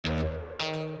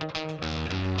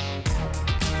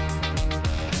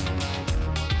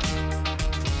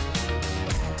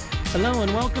Hello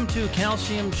and welcome to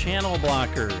Calcium Channel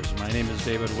Blockers. My name is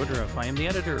David Woodruff. I am the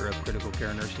editor of Critical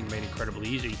Care Nursing Made Incredibly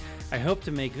Easy. I hope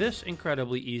to make this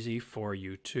incredibly easy for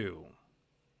you too.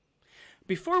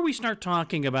 Before we start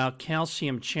talking about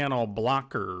calcium channel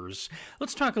blockers,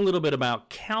 let's talk a little bit about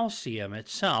calcium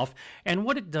itself and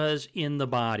what it does in the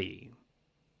body.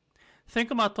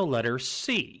 Think about the letter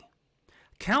C.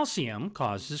 Calcium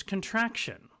causes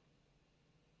contraction.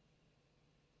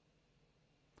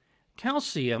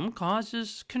 Calcium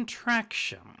causes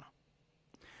contraction.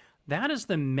 That is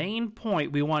the main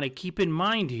point we want to keep in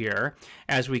mind here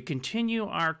as we continue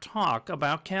our talk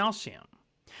about calcium.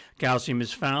 Calcium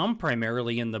is found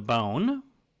primarily in the bone,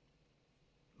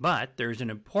 but there's an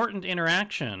important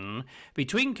interaction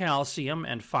between calcium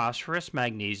and phosphorus,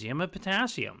 magnesium, and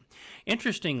potassium.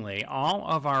 Interestingly, all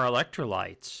of our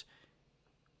electrolytes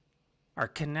are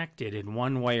connected in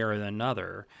one way or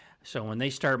another. So when they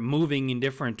start moving in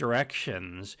different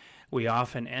directions, we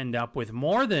often end up with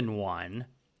more than one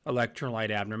electrolyte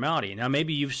abnormality. Now,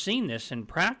 maybe you've seen this in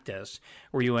practice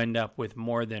where you end up with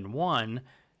more than one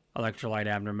electrolyte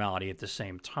abnormality at the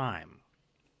same time.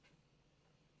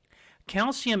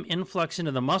 Calcium influx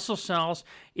into the muscle cells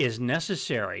is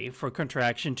necessary for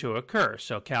contraction to occur.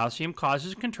 So calcium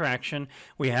causes contraction.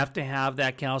 We have to have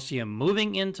that calcium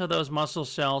moving into those muscle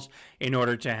cells in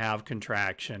order to have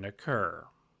contraction occur.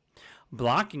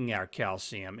 Blocking our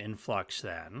calcium influx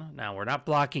then, now we're not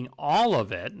blocking all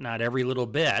of it, not every little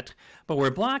bit, but we're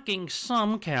blocking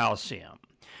some calcium.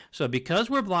 So because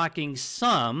we're blocking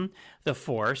some, the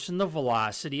force and the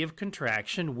velocity of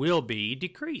contraction will be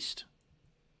decreased.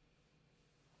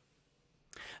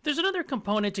 There's another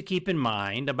component to keep in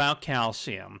mind about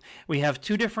calcium. We have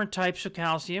two different types of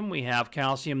calcium. We have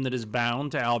calcium that is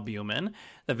bound to albumin.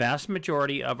 The vast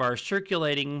majority of our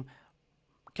circulating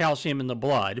calcium in the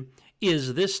blood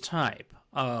is this type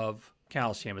of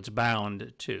calcium. It's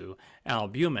bound to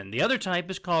albumin. The other type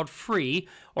is called free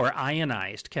or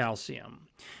ionized calcium.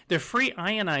 The free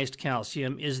ionized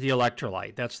calcium is the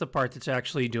electrolyte. That's the part that's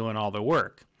actually doing all the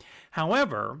work.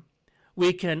 However,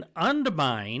 we can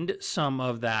unbind some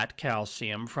of that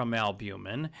calcium from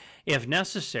albumin if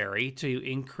necessary to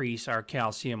increase our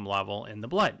calcium level in the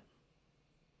blood.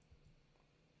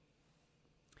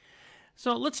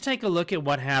 So let's take a look at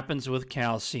what happens with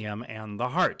calcium and the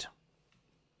heart.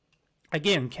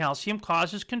 Again, calcium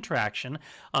causes contraction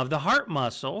of the heart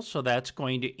muscle, so that's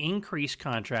going to increase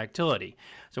contractility.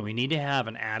 So we need to have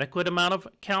an adequate amount of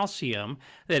calcium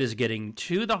that is getting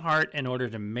to the heart in order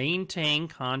to maintain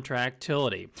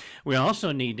contractility. We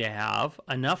also need to have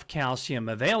enough calcium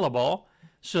available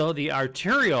so the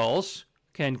arterioles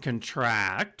can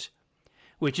contract,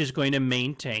 which is going to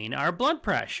maintain our blood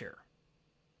pressure.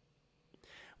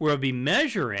 We'll be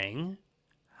measuring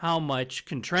how much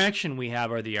contraction we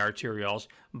have of the arterioles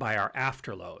by our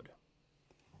afterload.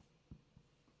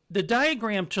 The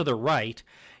diagram to the right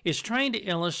is trying to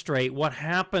illustrate what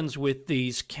happens with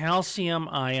these calcium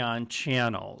ion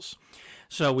channels.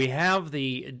 So we have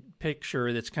the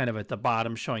picture that's kind of at the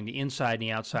bottom showing the inside and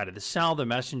the outside of the cell, the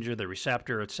messenger, the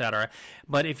receptor, etc.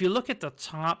 But if you look at the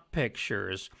top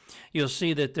pictures, you'll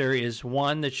see that there is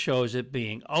one that shows it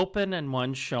being open and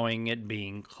one showing it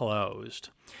being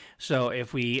closed. So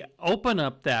if we open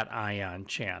up that ion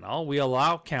channel, we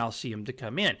allow calcium to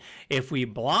come in. If we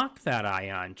block that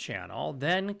ion channel,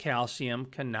 then calcium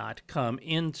cannot come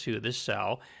into the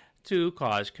cell to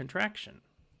cause contraction.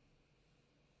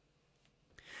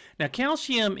 Now,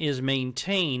 calcium is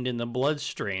maintained in the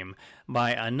bloodstream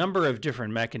by a number of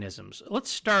different mechanisms.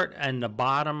 Let's start in the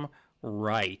bottom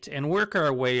right and work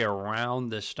our way around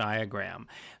this diagram.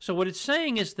 So what it's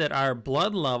saying is that our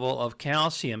blood level of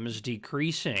calcium is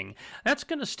decreasing. That's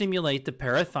going to stimulate the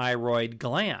parathyroid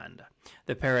gland.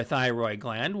 The parathyroid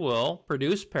gland will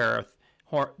produce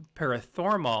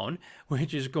parathormone,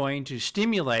 which is going to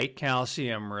stimulate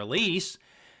calcium release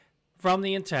from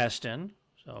the intestine.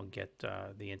 So get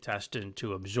the intestine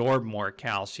to absorb more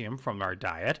calcium from our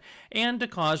diet and to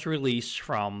cause release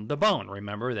from the bone.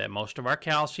 Remember that most of our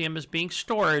calcium is being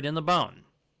stored in the bone.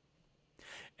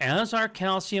 As our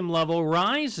calcium level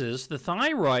rises, the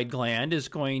thyroid gland is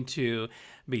going to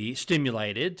be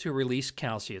stimulated to release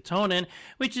calcitonin,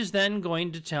 which is then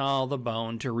going to tell the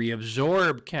bone to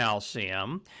reabsorb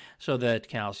calcium so that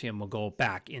calcium will go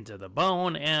back into the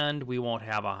bone and we won't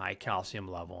have a high calcium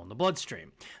level in the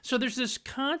bloodstream. So there's this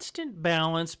constant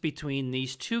balance between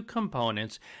these two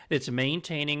components that's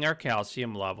maintaining our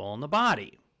calcium level in the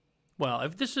body. Well,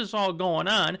 if this is all going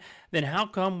on, then how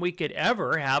come we could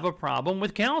ever have a problem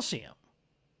with calcium?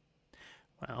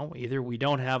 Well, either we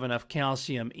don't have enough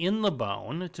calcium in the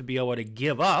bone to be able to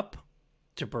give up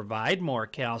to provide more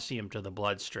calcium to the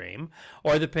bloodstream,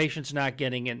 or the patient's not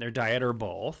getting it in their diet, or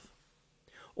both,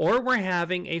 or we're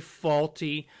having a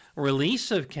faulty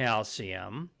release of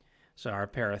calcium, so our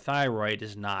parathyroid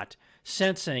is not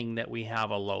sensing that we have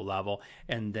a low level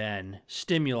and then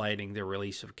stimulating the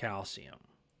release of calcium.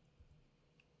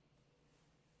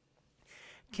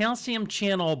 Calcium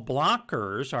channel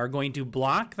blockers are going to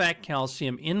block that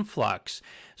calcium influx.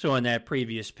 So in that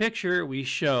previous picture, we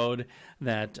showed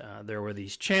that there were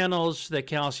these channels that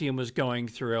calcium was going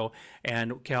through,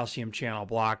 and calcium channel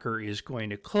blocker is going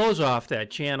to close off that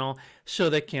channel so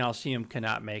that calcium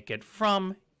cannot make it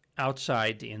from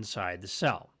outside to inside the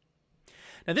cell.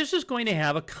 Now, this is going to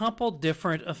have a couple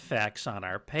different effects on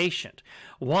our patient.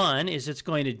 One is it's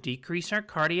going to decrease our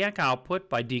cardiac output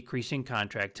by decreasing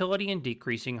contractility and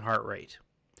decreasing heart rate.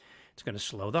 It's going to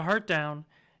slow the heart down,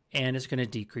 and it's going to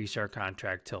decrease our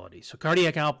contractility. So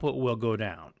cardiac output will go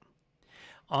down.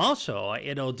 Also,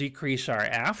 it'll decrease our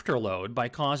afterload by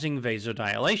causing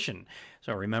vasodilation.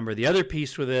 So remember, the other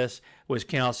piece with this was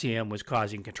calcium was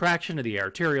causing contraction of the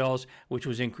arterioles, which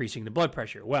was increasing the blood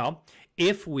pressure. Well,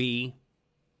 if we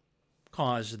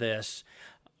cause this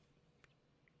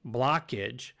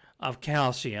blockage of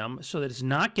calcium so that it's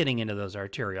not getting into those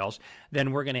arterioles,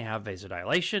 then we're going to have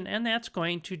vasodilation, and that's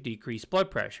going to decrease blood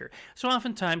pressure. So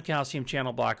oftentimes calcium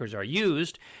channel blockers are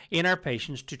used in our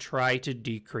patients to try to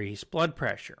decrease blood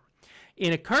pressure.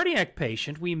 In a cardiac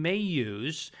patient, we may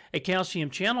use a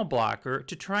calcium channel blocker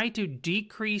to try to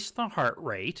decrease the heart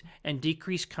rate and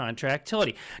decrease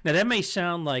contractility. Now, that may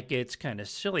sound like it's kind of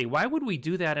silly. Why would we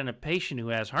do that in a patient who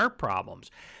has heart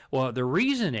problems? Well, the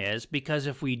reason is because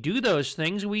if we do those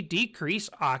things, we decrease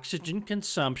oxygen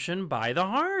consumption by the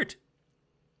heart.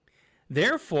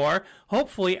 Therefore,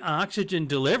 hopefully oxygen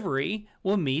delivery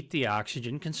will meet the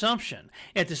oxygen consumption.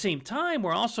 At the same time,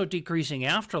 we're also decreasing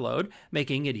afterload,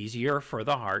 making it easier for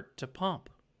the heart to pump.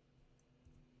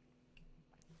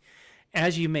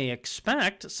 As you may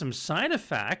expect, some side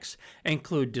effects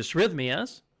include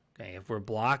dysrhythmias. Okay, if we're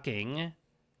blocking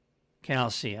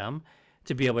calcium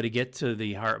to be able to get to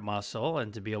the heart muscle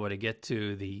and to be able to get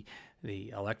to the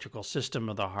electrical system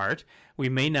of the heart, we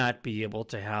may not be able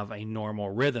to have a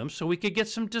normal rhythm, so we could get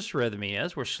some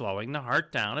dysrhythmias. We're slowing the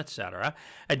heart down, etc.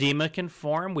 Edema can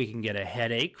form. We can get a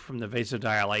headache from the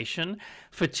vasodilation,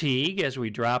 fatigue as we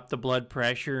drop the blood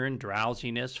pressure, and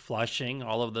drowsiness, flushing,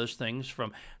 all of those things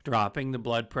from dropping the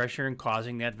blood pressure and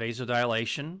causing that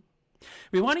vasodilation.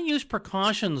 We want to use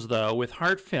precautions, though, with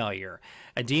heart failure.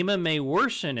 Edema may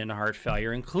worsen in heart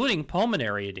failure, including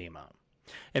pulmonary edema.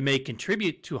 It may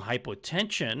contribute to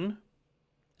hypotension,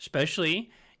 especially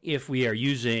if we are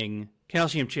using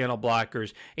calcium channel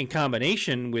blockers in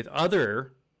combination with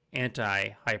other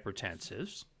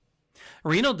antihypertensives.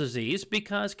 Renal disease,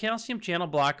 because calcium channel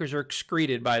blockers are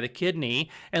excreted by the kidney.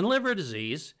 And liver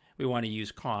disease, we want to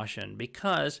use caution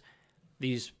because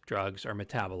these drugs are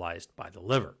metabolized by the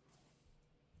liver.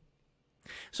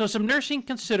 So some nursing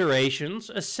considerations: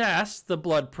 assess the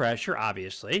blood pressure,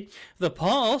 obviously, the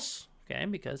pulse, okay,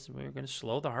 because we're going to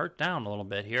slow the heart down a little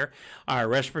bit here, our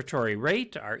respiratory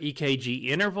rate, our EKG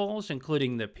intervals,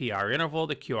 including the PR interval,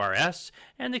 the QRS,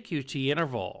 and the QT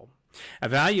interval.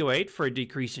 Evaluate for a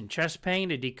decrease in chest pain,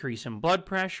 a decrease in blood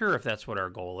pressure, if that's what our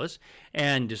goal is,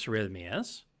 and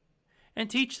dysrhythmias. And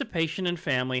teach the patient and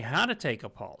family how to take a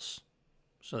pulse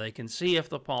so they can see if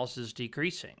the pulse is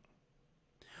decreasing.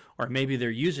 Or maybe they're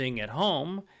using at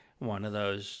home one of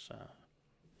those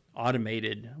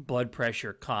automated blood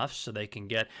pressure cuffs so they can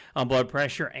get a blood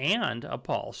pressure and a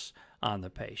pulse on the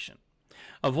patient.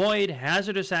 Avoid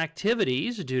hazardous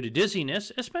activities due to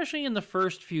dizziness, especially in the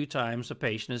first few times the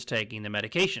patient is taking the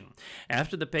medication.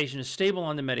 After the patient is stable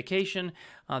on the medication,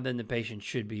 then the patient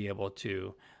should be able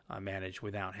to manage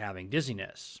without having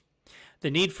dizziness. The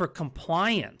need for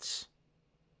compliance.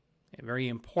 Very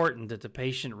important that the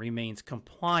patient remains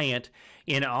compliant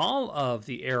in all of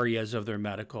the areas of their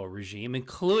medical regime,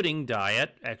 including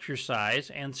diet,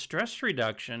 exercise, and stress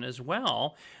reduction as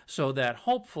well, so that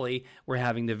hopefully we're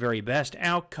having the very best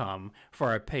outcome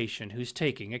for a patient who's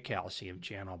taking a calcium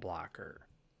channel blocker.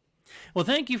 Well,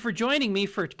 thank you for joining me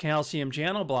for calcium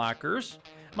channel blockers.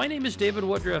 My name is David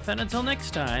Woodruff, and until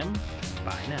next time,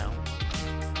 bye now.